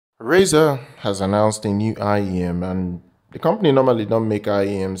Razer has announced a new IEM, and the company normally don't make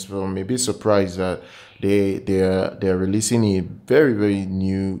IEMs, so I'm a bit surprised that they're releasing a very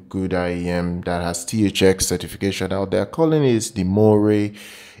new good IEM that has THX certification out. They're calling it the Moray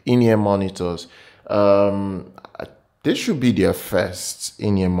in-ear monitors. Um, this should be their first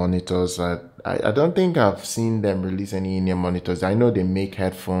in-ear monitors. I don't think I've seen them release any in-ear monitors. I know they make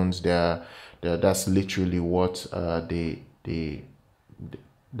headphones. That's literally what they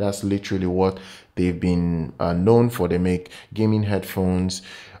that's literally what they've been known for. They make gaming headphones.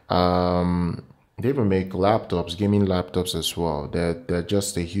 They even make laptops, gaming laptops as well. They're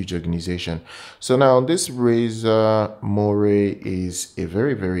just a huge organization. So now this Razer Moray is a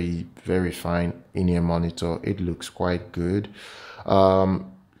very fine in-ear monitor. It looks quite good.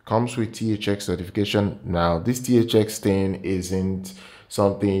 Comes with THX certification. Now this THX thing isn't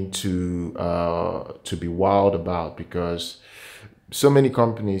something to be wild about, because so many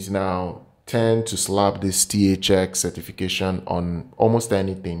companies now tend to slap this THX certification on almost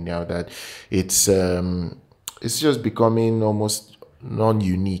anything now, that it's just becoming almost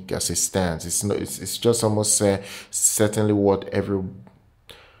non-unique as it stands. It's not, it's just almost certainly what every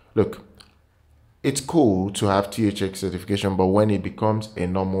look. It's cool to have THX certification, but when it becomes a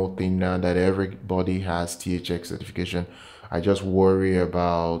normal thing now that everybody has THX certification, I just worry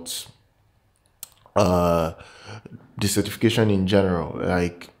about the certification in general.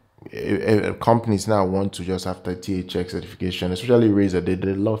 Like companies now want to just have the THX certification, especially Razer. They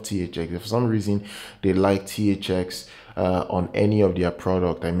love THX. For some reason, they like THX on any of their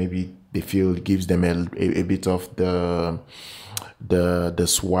product, and maybe they feel it gives them a bit of the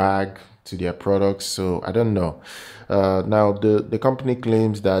swag to their products. So I don't know. Now the company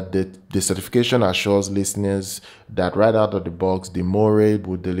claims that the certification assures listeners that right out of the box, the Moray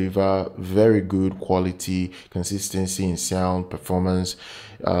will deliver very good quality, consistency in sound performance.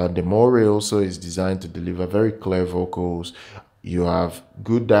 The Moray also is designed to deliver very clear vocals. You have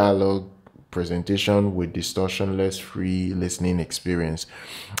good dialogue presentation with distortion-less free listening experience.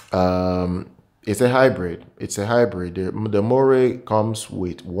 It's a hybrid. The Moray comes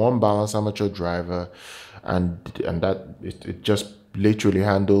with one balanced amateur driver, and that it just literally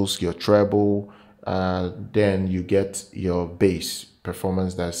handles your treble. Then you get your bass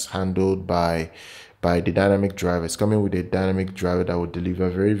performance that's handled by the dynamic driver. It's coming with a dynamic driver that will deliver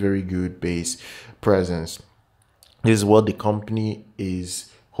very good bass presence. This is what the company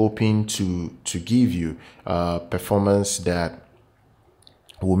is hoping to give you, performance that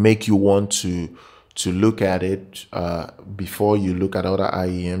will make you want to look at it before you look at other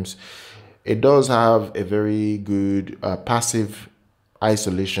IEMs. It does have a very good passive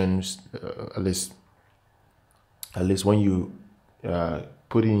isolation, at least when you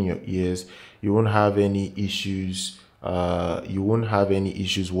put it in your ears, you won't have any issues. You won't have any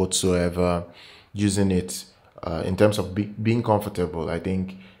issues whatsoever using it. In terms of being comfortable, I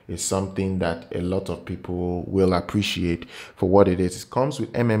think is something that a lot of people will appreciate for what it is. It comes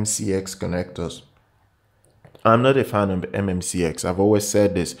with MMCX connectors. I'm not a fan of MMCX. I've always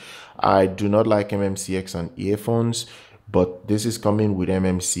said this. I do not like MMCX on earphones, but this is coming with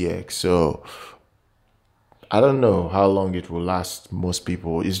MMCX. So I don't know how long it will last. Most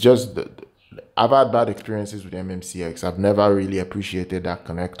people, it's just I've had bad experiences with MMCX. I've never really appreciated that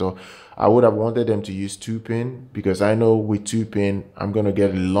connector. I would have wanted them to use 2-pin, because I know with 2-pin, I'm going to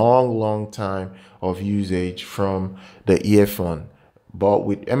get a long time of usage from the earphone. But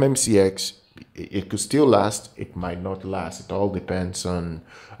with MMCX, it could still last. It might not last. It all depends on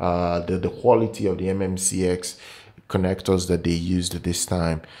the quality of the MMCX connectors that they used this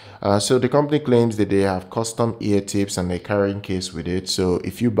time. So the company claims that they have custom ear tips and a carrying case with it. So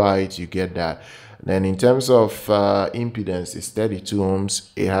if you buy it, you get that. Then in terms of impedance, it's 32 ohms.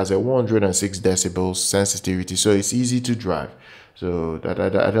 It has a 106 decibels sensitivity, so it's easy to drive. So that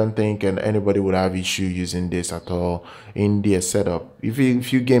I don't think anybody would have issue using this at all in their setup. If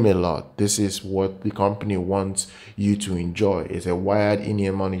you game a lot, this is what the company wants you to enjoy. It's a wired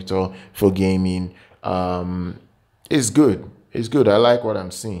in-ear monitor for gaming. It's good. It's good. I like what I'm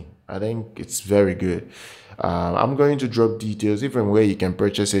seeing. I think it's very good. I'm going to drop details, even where you can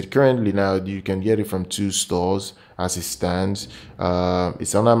purchase it. Currently now, you can get it from 2 stores as it stands.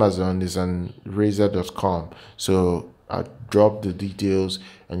 It's on Amazon. It's on Razer.com. So I'll drop the details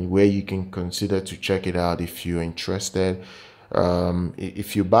and where you can consider to check it out if you're interested.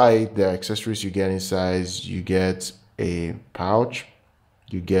 If you buy it, the accessories you get inside, you get a pouch,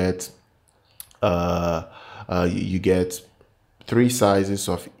 you get you get 3 sizes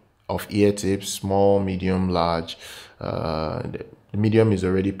of ear tips: small, medium, large. The medium is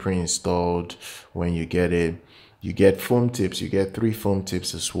already pre-installed when you get it. You get foam tips, you get 3 foam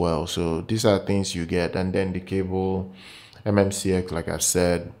tips as well. So these are things you get. And then the cable, MMCX, like I've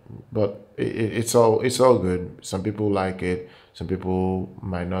said, but it's all good. Some people like it, some people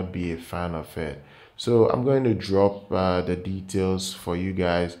might not be a fan of it. So I'm going to drop the details for you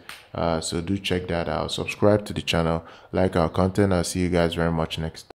guys, so do check that out. Subscribe to the channel, like our content. I'll see you guys very much next time.